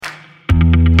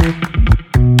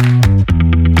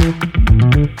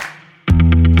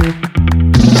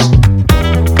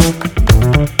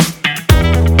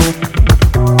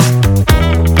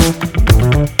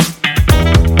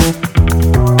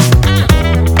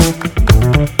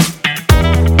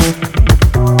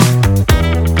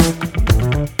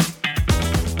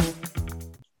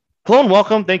Hello and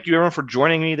welcome. Thank you everyone for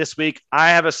joining me this week. I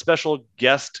have a special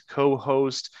guest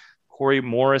co-host. Corey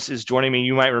Morris is joining me.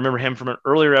 You might remember him from an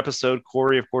earlier episode.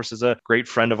 Corey, of course, is a great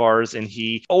friend of ours, and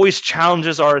he always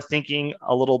challenges our thinking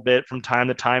a little bit from time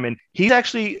to time. And he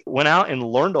actually went out and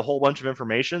learned a whole bunch of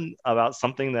information about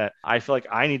something that I feel like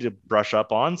I need to brush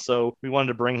up on. So we wanted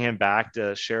to bring him back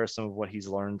to share some of what he's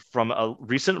learned from a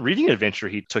recent reading adventure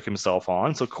he took himself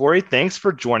on. So Corey, thanks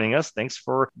for joining us. Thanks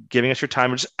for giving us your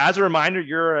time. Just as a reminder,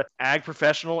 you're an ag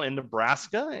professional in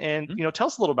Nebraska, and tell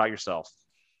us a little about yourself.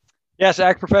 Yes,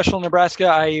 ag professional in Nebraska.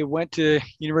 I went to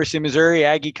University of Missouri,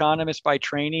 ag economist by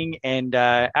training. And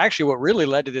actually what really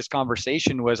led to this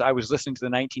conversation was I was listening to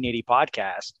the 1980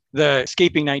 podcast, the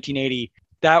Escaping 1980.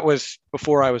 That was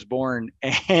before I was born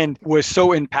and was so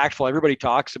impactful. Everybody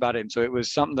talks about it. And so it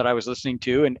was something that I was listening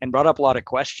to and brought up a lot of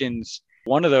questions.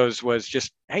 One of those was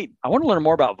just, hey, I want to learn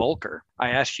more about Volcker.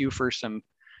 I asked you for some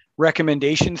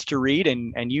recommendations to read,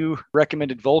 and you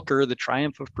recommended Volcker, The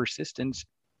Triumph of Persistence.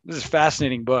 This is a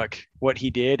fascinating book, what he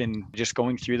did and just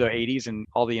going through the 80s and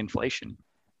all the inflation.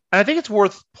 I think it's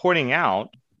worth pointing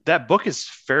out that book is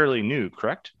fairly new,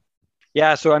 correct?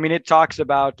 Yeah. So, it talks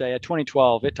about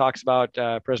 2012. It talks about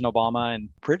President Obama and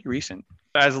pretty recent.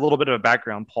 As a little bit of a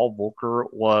background, Paul Volcker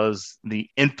was the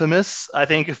infamous, I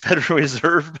think, Federal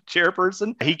Reserve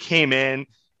chairperson. He came in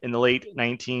the late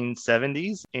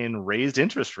 1970s and raised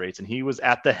interest rates, and he was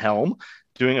at the helm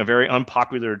doing a very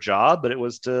unpopular job, but it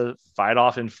was to fight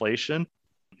off inflation.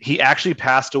 He actually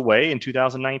passed away in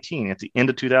 2019, at the end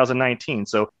of 2019.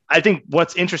 So I think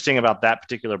what's interesting about that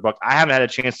particular book, I haven't had a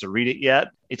chance to read it yet.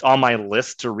 It's on my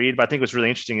list to read, but I think what's really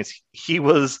interesting is he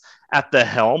was at the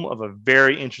helm of a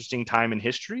very interesting time in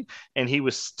history, and he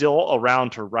was still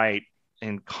around to write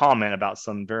and comment about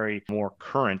some very more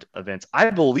current events. I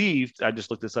believe, I just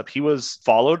looked this up, he was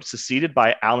succeeded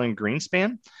by Alan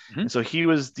Greenspan. Mm-hmm. And so he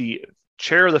was the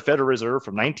chair of the Federal Reserve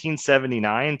from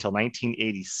 1979 until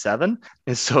 1987.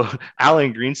 And so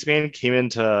Alan Greenspan came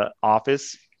into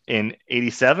office in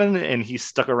 87, and he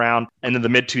stuck around into the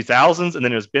mid 2000s. And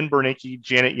then it was Ben Bernanke,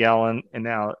 Janet Yellen, and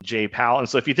now Jay Powell. And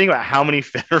so if you think about how many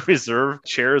Federal Reserve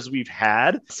chairs we've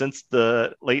had since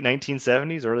the late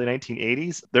 1970s, early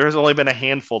 1980s, there's only been a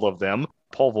handful of them.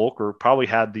 Paul Volcker probably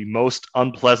had the most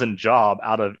unpleasant job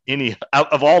out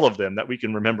of all of them that we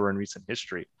can remember in recent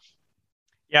history.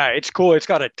 Yeah, it's cool. It's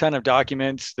got a ton of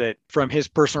documents that from his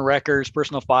personal records,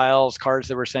 personal files, cards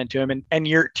that were sent to him. And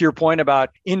to your point about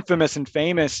infamous and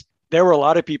famous, there were a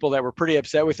lot of people that were pretty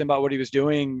upset with him about what he was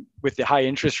doing with the high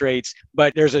interest rates.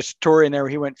 But there's a story in there where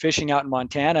he went fishing out in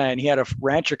Montana and he had a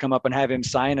rancher come up and have him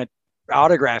sign an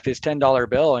autograph his $10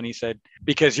 bill. And he said,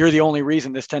 because you're the only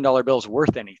reason this $10 bill is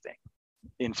worth anything.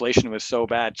 Inflation was so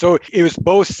bad. So it was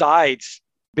both sides.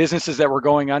 Businesses that were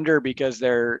going under because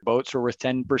their boats were worth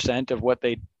 10% of what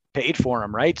they paid for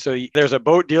them, right? So there's a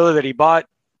boat dealer that he bought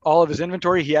all of his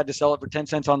inventory. He had to sell it for 10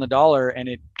 cents on the dollar, and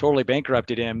it totally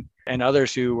bankrupted him. And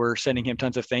others who were sending him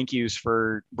tons of thank yous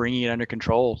for bringing it under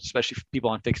control, especially for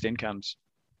people on fixed incomes.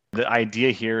 The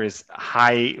idea here is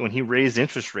when he raised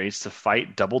interest rates to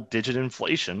fight double-digit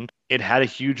inflation, it had a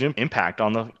huge impact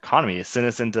on the economy. It sent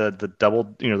us into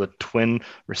the twin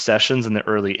recessions in the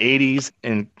early 80s,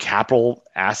 and capital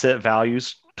asset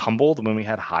values tumbled when we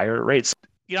had higher rates.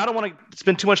 I don't want to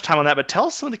spend too much time on that, but tell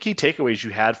us some of the key takeaways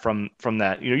you had from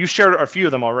that. You shared a few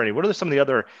of them already. What are some of the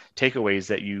other takeaways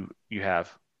that you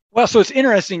have? Well, so it's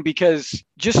interesting because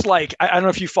just like, I don't know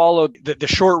if you followed the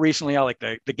short recently, like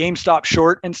the GameStop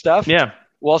short and stuff. Yeah.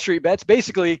 Wall Street Bets.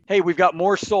 Basically, hey, we've got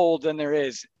more sold than there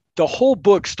is. The whole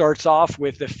book starts off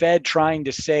with the Fed trying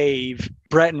to save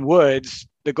Bretton Woods,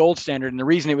 the gold standard. And the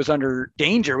reason it was under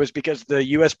danger was because the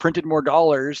U.S. printed more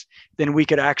dollars than we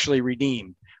could actually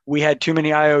redeem. We had too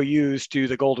many IOUs to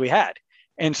the gold we had.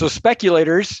 And so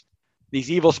speculators,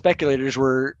 these evil speculators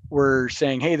were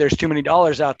saying, hey, there's too many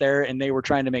dollars out there, and they were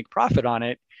trying to make profit on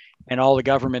it. And all the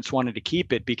governments wanted to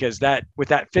keep it because with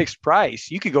that fixed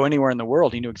price, you could go anywhere in the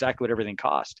world. You knew exactly what everything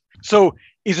cost. So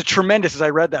as I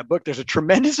read that book, there's a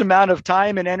tremendous amount of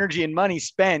time and energy and money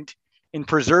spent in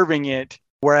preserving it.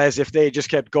 Whereas if they just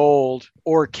kept gold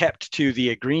or kept to the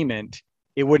agreement,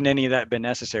 it wouldn't any of that been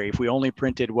necessary if we only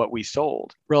printed what we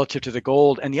sold relative to the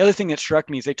gold. And the other thing that struck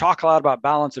me is they talk a lot about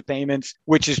balance of payments,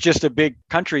 which is just a big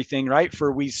country thing, right?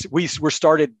 For we were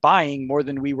started buying more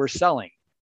than we were selling.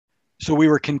 So we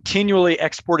were continually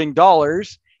exporting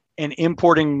dollars and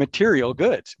importing material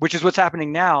goods, which is what's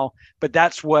happening now. But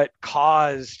that's what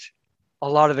caused a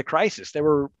lot of the crisis.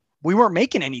 We weren't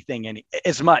making anything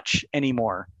as much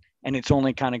anymore. And it's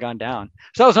only kind of gone down.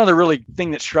 So that was another really thing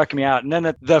that struck me out. And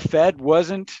then the Fed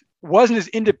wasn't as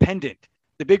independent.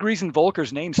 the big reason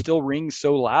Volcker's name still rings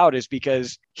so loud is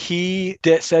because he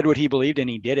said what he believed and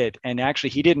he did it. And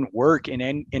actually, he didn't work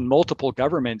in multiple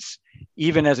governments.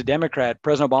 Even as a Democrat,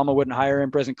 President Obama wouldn't hire him.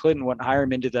 President Clinton wouldn't hire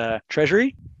him into the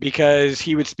Treasury because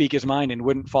he would speak his mind and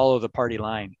wouldn't follow the party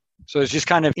line. So it's just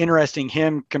kind of interesting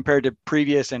him compared to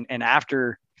previous and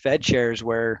after Fed chairs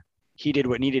where he did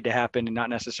what needed to happen and not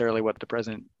necessarily what the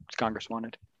president's Congress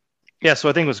wanted. Yeah, so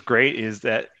I think what's great is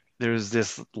that there's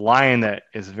this line that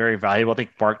is very valuable. I think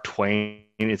Mark Twain,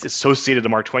 it's associated to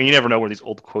Mark Twain. You never know where these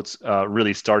old quotes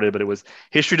really started, but it was,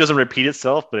 history doesn't repeat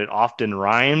itself, but it often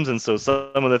rhymes. And so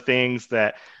some of the things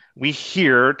that we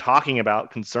hear talking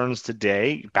about concerns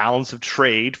today, balance of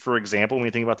trade, for example, when we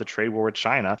think about the trade war with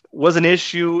China, was an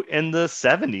issue in the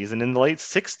 70s and in the late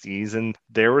 60s. And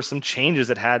there were some changes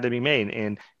that had to be made.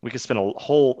 And we could spend a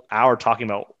whole hour talking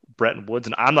about Bretton Woods,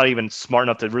 and I'm not even smart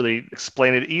enough to really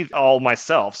explain it all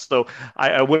myself. So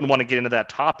I wouldn't want to get into that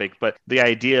topic, but the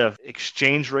idea of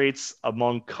exchange rates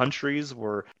among countries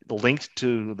were linked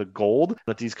to the gold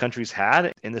that these countries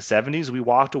had in the 70s. We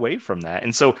walked away from that.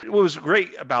 And so what was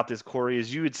great about this, Corey,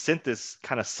 is you had sent this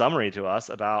kind of summary to us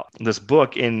about this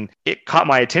book, and it caught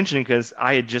my attention because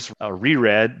I had just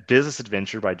reread Business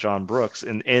Adventure by John Brooks,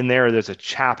 and in there's a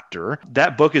chapter.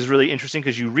 That book is really interesting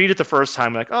because you read it the first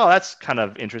time, like, oh, that's kind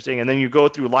of interesting. And then you go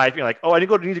through life, you're like, oh, I need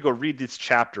to go read this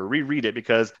chapter, reread it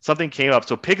because something came up.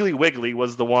 So Piggly Wiggly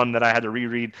was the one that I had to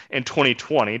reread in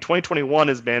 2020. 2021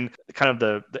 has been kind of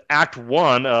the act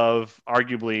one of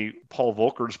arguably Paul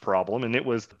Volcker's problem. And it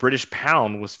was British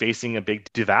pound was facing a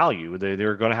big devalue. They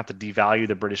were going to have to devalue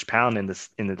the British pound in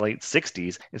the late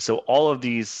 60s. And so all of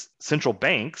these central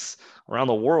banks around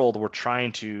the world were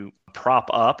trying to prop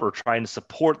up or trying to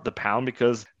support the pound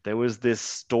because there was this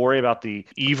story about the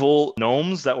evil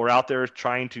gnomes that were out there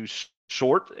trying to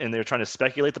short, and they're trying to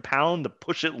speculate the pound to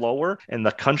push it lower, and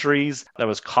the countries that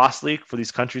was costly for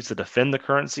these countries to defend the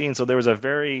currency. And so there was a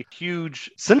very huge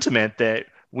sentiment that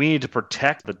we need to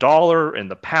protect the dollar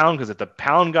and the pound, because if the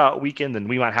pound got weakened, then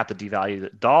we might have to devalue the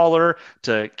dollar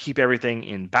to keep everything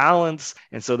in balance.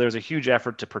 And so there's a huge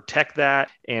effort to protect that.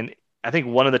 And I think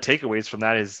one of the takeaways from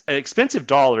that is an expensive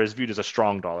dollar is viewed as a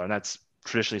strong dollar, and that's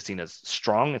traditionally seen as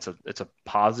strong. It's a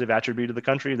positive attribute of the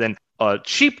country. Then a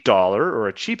cheap dollar or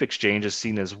a cheap exchange is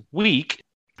seen as weak,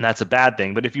 and that's a bad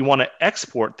thing. But if you want to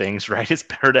export things, right, it's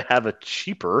better to have a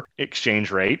cheaper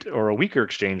exchange rate or a weaker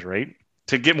exchange rate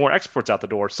to get more exports out the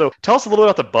door. So tell us a little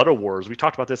bit about the butter wars. We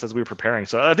talked about this as we were preparing.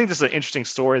 So I think this is an interesting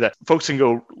story that folks can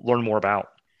go learn more about.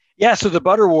 Yeah, so the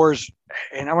butter wars,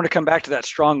 and I want to come back to that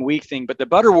strong, weak thing, but the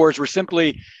butter wars were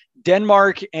simply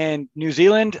Denmark and New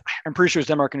Zealand. I'm pretty sure it was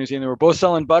Denmark and New Zealand. They were both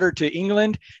selling butter to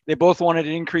England. They both wanted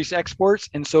to increase exports,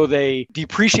 and so they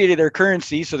depreciated their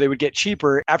currency so they would get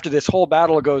cheaper. After this whole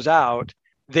battle goes out,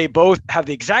 they both have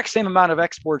the exact same amount of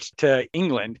exports to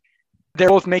England. They're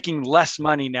both making less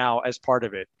money now as part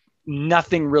of it.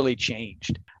 Nothing really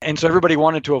changed. And so everybody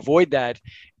wanted to avoid that.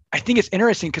 I think it's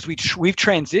interesting because we've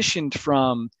transitioned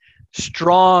from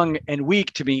strong and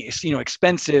weak to be,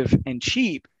 expensive and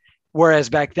cheap, whereas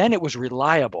back then it was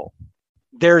reliable.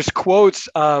 There's quotes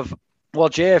of,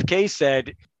 JFK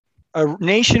said, a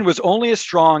nation was only as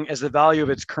strong as the value of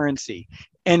its currency.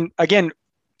 And again,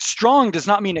 strong does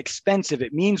not mean expensive.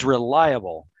 It means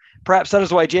reliable. Perhaps that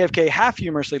is why JFK half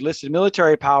humorously listed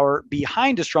military power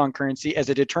behind a strong currency as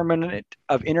a determinant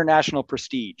of international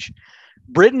prestige.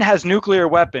 Britain has nuclear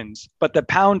weapons, but the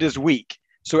pound is weak.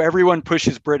 So everyone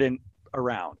pushes Britain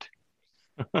around.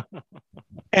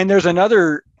 And there's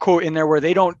another quote in there where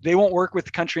they won't work with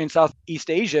the country in Southeast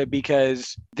Asia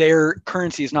because their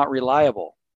currency is not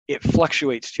reliable. It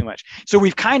fluctuates too much. So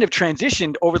we've kind of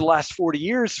transitioned over the last 40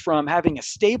 years from having a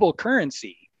stable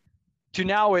currency to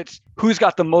now it's who's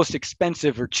got the most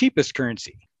expensive or cheapest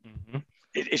currency. Mm-hmm.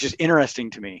 It's just interesting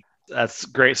to me. That's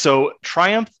great. So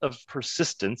Triumph of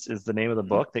Persistence is the name of the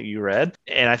book that you read.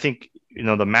 And I think,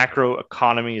 the macro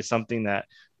economy is something that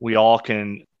we all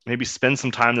can maybe spend some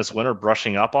time this winter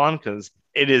brushing up on, because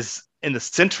it is in the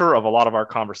center of a lot of our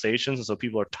conversations. And so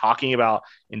people are talking about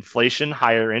inflation,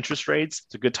 higher interest rates.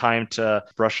 It's a good time to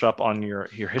brush up on your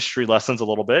history lessons a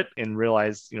little bit and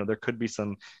realize, there could be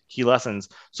some key lessons.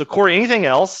 So Corey, anything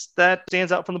else that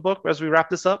stands out from the book as we wrap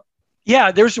this up?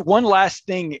 Yeah, there's one last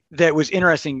thing that was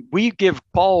interesting. We give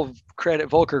Paul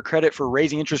Volcker credit for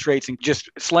raising interest rates and just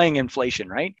slaying inflation,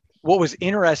 right? What was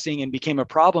interesting and became a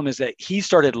problem is that he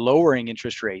started lowering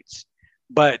interest rates,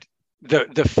 but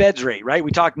the Fed's rate, right?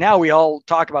 We all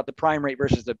talk about the prime rate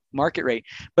versus the market rate,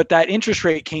 but that interest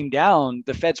rate came down,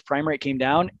 the Fed's prime rate came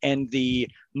down, and the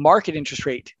market interest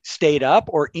rate stayed up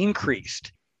or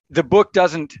increased. The book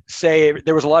doesn't say,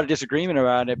 there was a lot of disagreement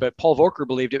around it, but Paul Volcker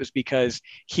believed it was because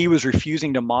he was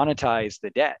refusing to monetize the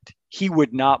debt. He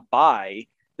would not buy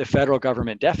the federal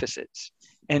government deficits.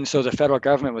 And so the federal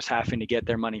government was having to get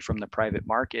their money from the private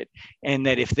market. And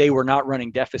that if they were not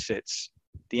running deficits,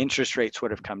 the interest rates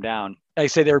would have come down. I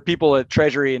say there were people at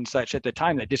Treasury and such at the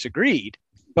time that disagreed.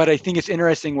 But I think it's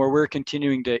interesting where we're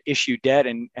continuing to issue debt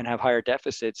and have higher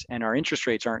deficits, and our interest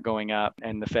rates aren't going up,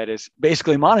 and the Fed is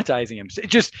basically monetizing them. So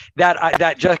just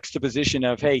that juxtaposition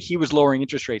of, hey, he was lowering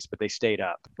interest rates, but they stayed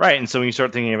up. Right. And so when you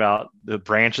start thinking about the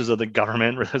branches of the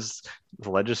government, there's the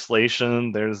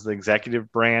legislation, there's the executive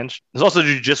branch. There's also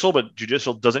judicial, but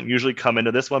judicial doesn't usually come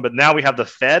into this one. But now we have the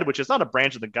Fed, which is not a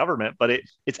branch of the government, but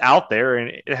it's out there and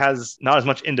it has not as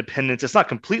much independence. It's not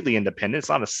completely independent. It's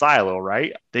not a silo,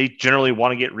 right? They generally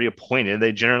want to get reappointed.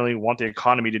 They generally want the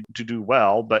economy to do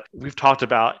well. But we've talked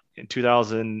about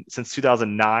since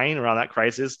 2009, around that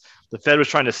crisis, the Fed was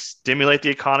trying to stimulate the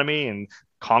economy, and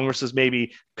Congress is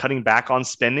maybe cutting back on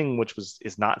spending, which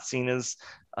is not seen as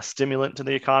a stimulant to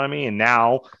the economy. And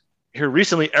now here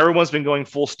recently, everyone's been going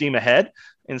full steam ahead.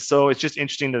 And so it's just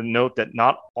interesting to note that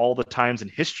not all the times in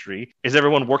history is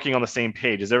everyone working on the same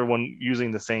page, is everyone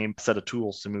using the same set of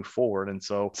tools to move forward. And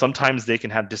so sometimes they can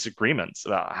have disagreements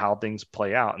about how things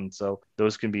play out. And so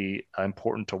those can be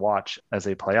important to watch as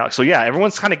they play out. So yeah,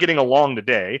 everyone's kind of getting along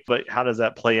today, but how does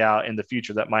that play out in the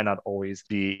future? That might not always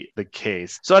be the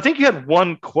case. So I think you had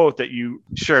one quote that you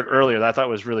shared earlier that I thought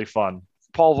was really fun.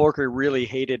 Paul Volcker really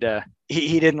hated,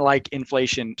 he didn't like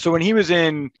inflation. So when he was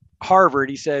in Harvard,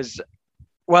 he says,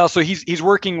 well, so he's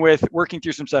working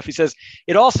through some stuff. He says,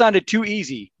 it all sounded too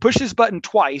easy. Push this button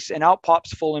twice and out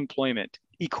pops full employment.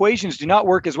 Equations do not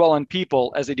work as well on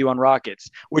people as they do on rockets,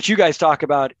 which you guys talk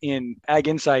about in Ag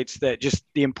Insights, that just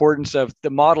the importance of the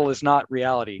model is not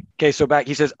reality. Okay, so back,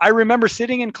 he says, I remember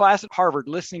sitting in class at Harvard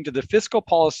listening to the fiscal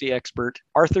policy expert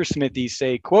Arthur Smithy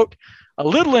say, quote, a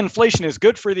little inflation is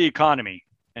good for the economy,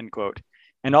 end quote.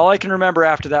 And all I can remember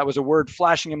after that was a word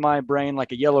flashing in my brain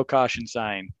like a yellow caution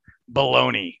sign.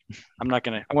 Baloney.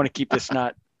 I want to keep this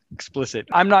not explicit.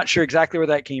 I'm not sure exactly where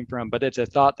that came from, but it's a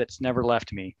thought that's never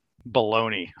left me.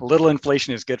 Baloney. A little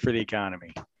inflation is good for the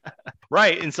economy.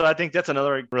 Right. And so I think that's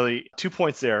another really 2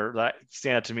 points there that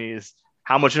stand out to me is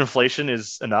how much inflation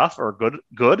is enough or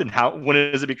good and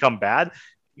when does it become bad?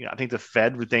 I think the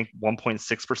Fed would think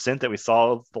 1.6% that we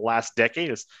saw the last decade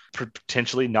is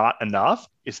potentially not enough.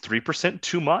 Is 3%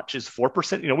 too much? Is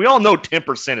 4%? We all know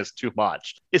 10% is too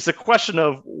much. It's a question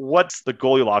of what's the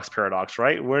Goldilocks paradox,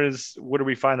 right? Where do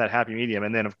we find that happy medium?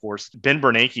 And then, of course, Ben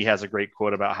Bernanke has a great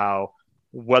quote about how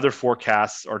weather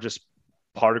forecasts are just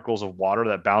particles of water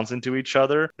that bounce into each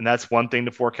other. And that's one thing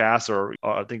to forecast. Or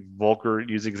I think Volcker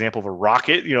used the example of a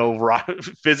rocket,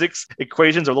 physics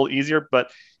equations are a little easier, but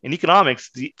in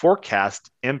economics, the forecast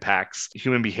impacts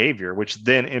human behavior, which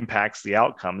then impacts the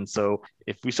outcome. And so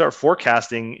if we start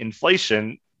forecasting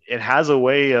inflation, it has a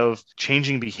way of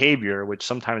changing behavior, which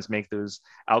sometimes make those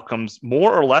outcomes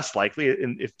more or less likely.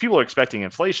 And if people are expecting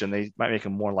inflation, they might make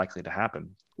them more likely to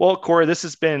happen. Well, Corey, this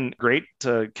has been great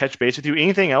to catch base with you.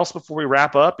 Anything else before we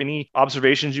wrap up? Any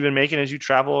observations you've been making as you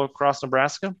travel across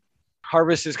Nebraska?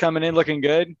 Harvest is coming in looking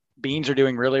good. Beans are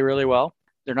doing really, really well.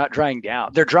 They're not drying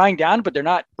down. They're drying down, but they're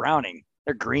not browning.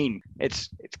 They're green. It's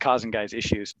causing guys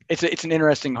issues. It's an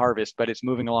interesting harvest, but it's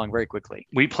moving along very quickly.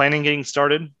 Wheat planting getting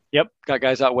started? Yep. Got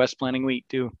guys out west planting wheat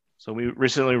too. So we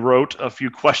recently wrote a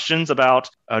few questions about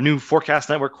a new Forecast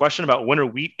Network question about winter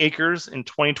wheat acres in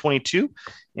 2022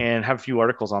 and have a few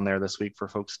articles on there this week for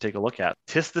folks to take a look at.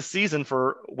 'Tis the season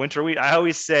for winter wheat. I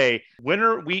always say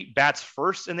winter wheat bats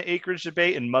first in the acreage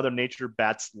debate and Mother Nature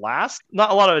bats last. Not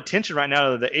a lot of attention right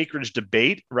now to the acreage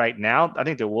debate right now. I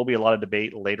think there will be a lot of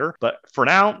debate later, but for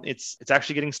now, it's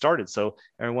actually getting started. So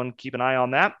everyone keep an eye on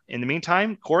that. In the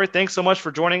meantime, Corey, thanks so much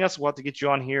for joining us. We'll have to get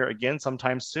you on here again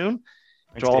sometime soon.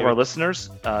 To all of our listeners,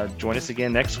 join us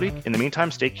again next week. In the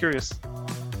meantime, stay curious.